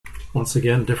Once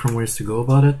again, different ways to go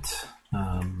about it.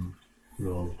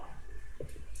 We'll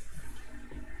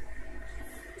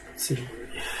see.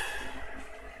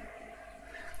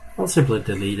 I'll simply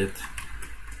delete it.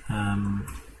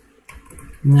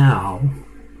 Now,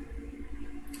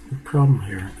 the problem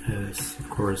here is, of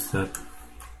course, that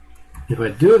if I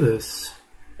do this,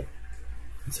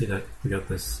 let's see that we got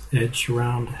this edge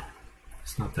around.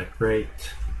 It's not that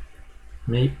great.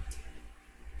 Maybe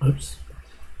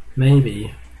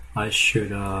I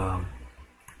should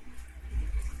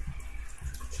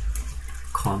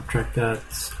contract that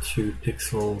 2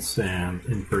 pixels and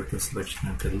invert the selection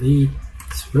and delete.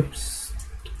 Whoops.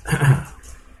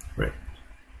 Right.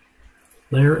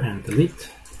 Layer and delete.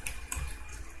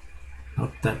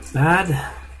 Not that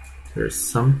bad. There's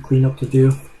some cleanup to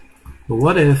do. But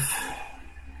what if,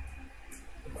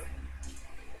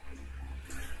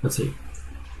 let's see,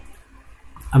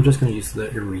 I'm just going to use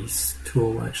the erase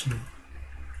tool actually.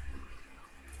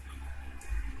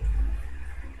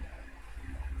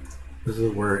 This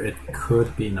is where it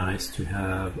could be nice to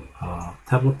have a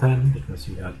tablet pen, because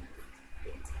you got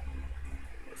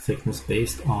thickness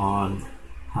based on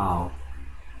how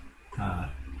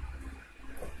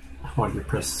hard you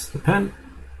press the pen.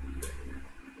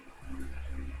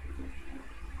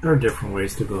 There are different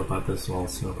ways to go about this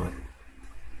also, but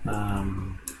I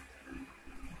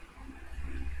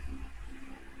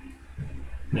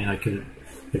mean, I could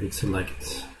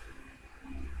select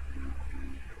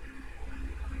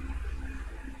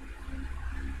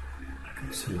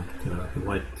the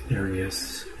white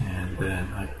areas, and then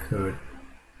I could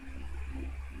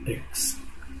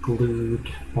exclude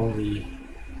only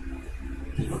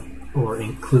or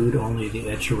include only the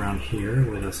edge around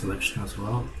here with a selection as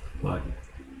well. But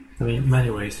I mean, many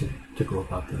ways to go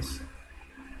about this.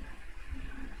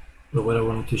 But what I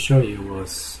wanted to show you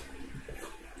was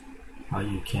how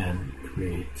you can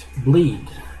create bleed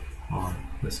on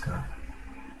this guy.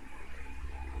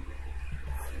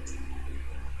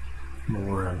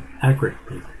 More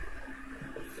accurately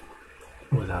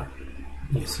without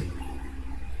using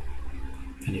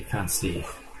any fancy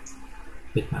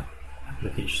bitmap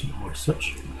application or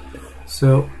such.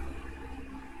 So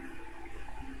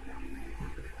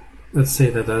let's say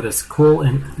that is cool,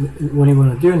 and what you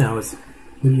want to do now is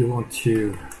you want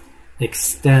to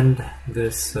extend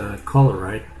this color,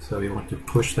 right? So you want to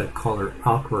push that color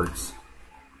outwards,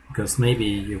 because maybe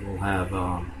you will have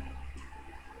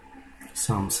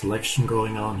some selection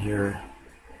going on here,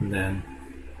 and then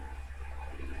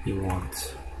you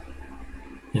want,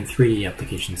 in 3D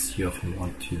applications, you often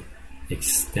want to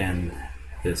extend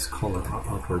this color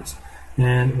outwards.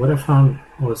 And what I found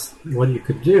was, what you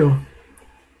could do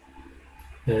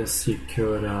is you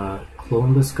could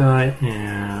clone this guy,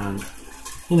 and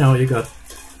you know, you got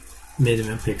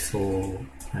minimum pixel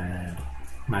and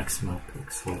maximum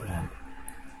pixel and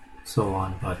so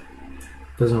on, but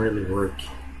it doesn't really work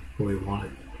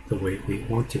the way we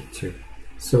want it to.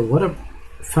 So what I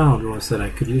found was that I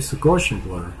could use a Gaussian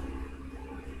blur,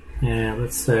 and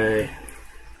let's say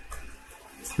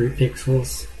 3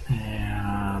 pixels,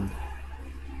 and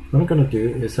what I'm going to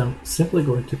do is I'm simply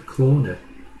going to clone it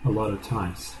a lot of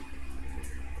times,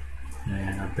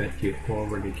 and I bet you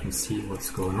already can see what's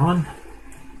going on.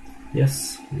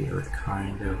 Yes, we are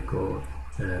kind of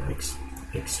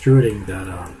extruding that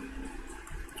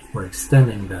or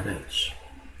extending that edge.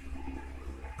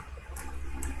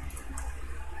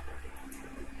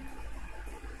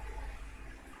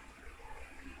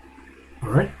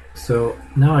 Alright, so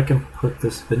now I can put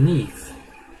this beneath,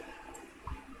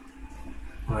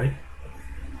 right?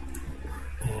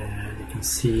 And you can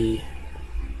see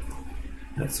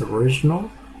that's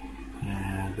original,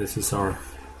 and this is our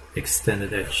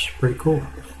extended edge. Pretty cool.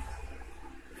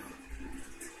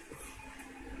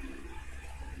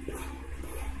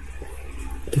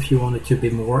 If you want it to be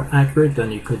more accurate,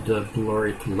 then you could blur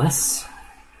it less.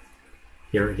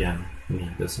 Here again, I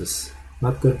mean, this is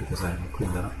not good because I haven't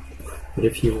cleaned that up. But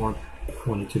if you want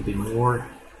it to be more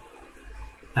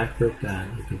accurate,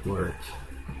 then you can blur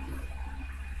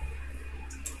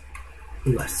it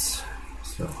less.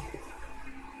 So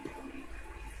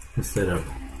instead of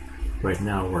right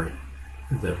now where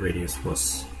the radius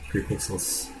was 3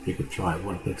 pixels, you could try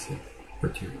 1 pixel or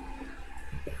 2.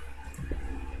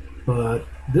 But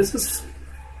this is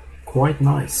quite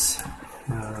nice.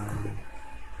 So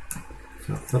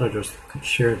I thought I just could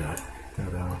share that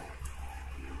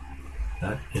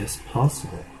is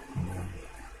possible.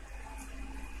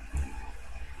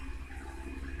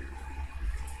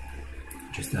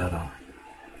 Just add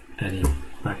any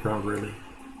background really.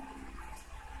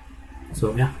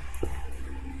 So yeah,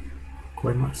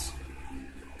 quite nice.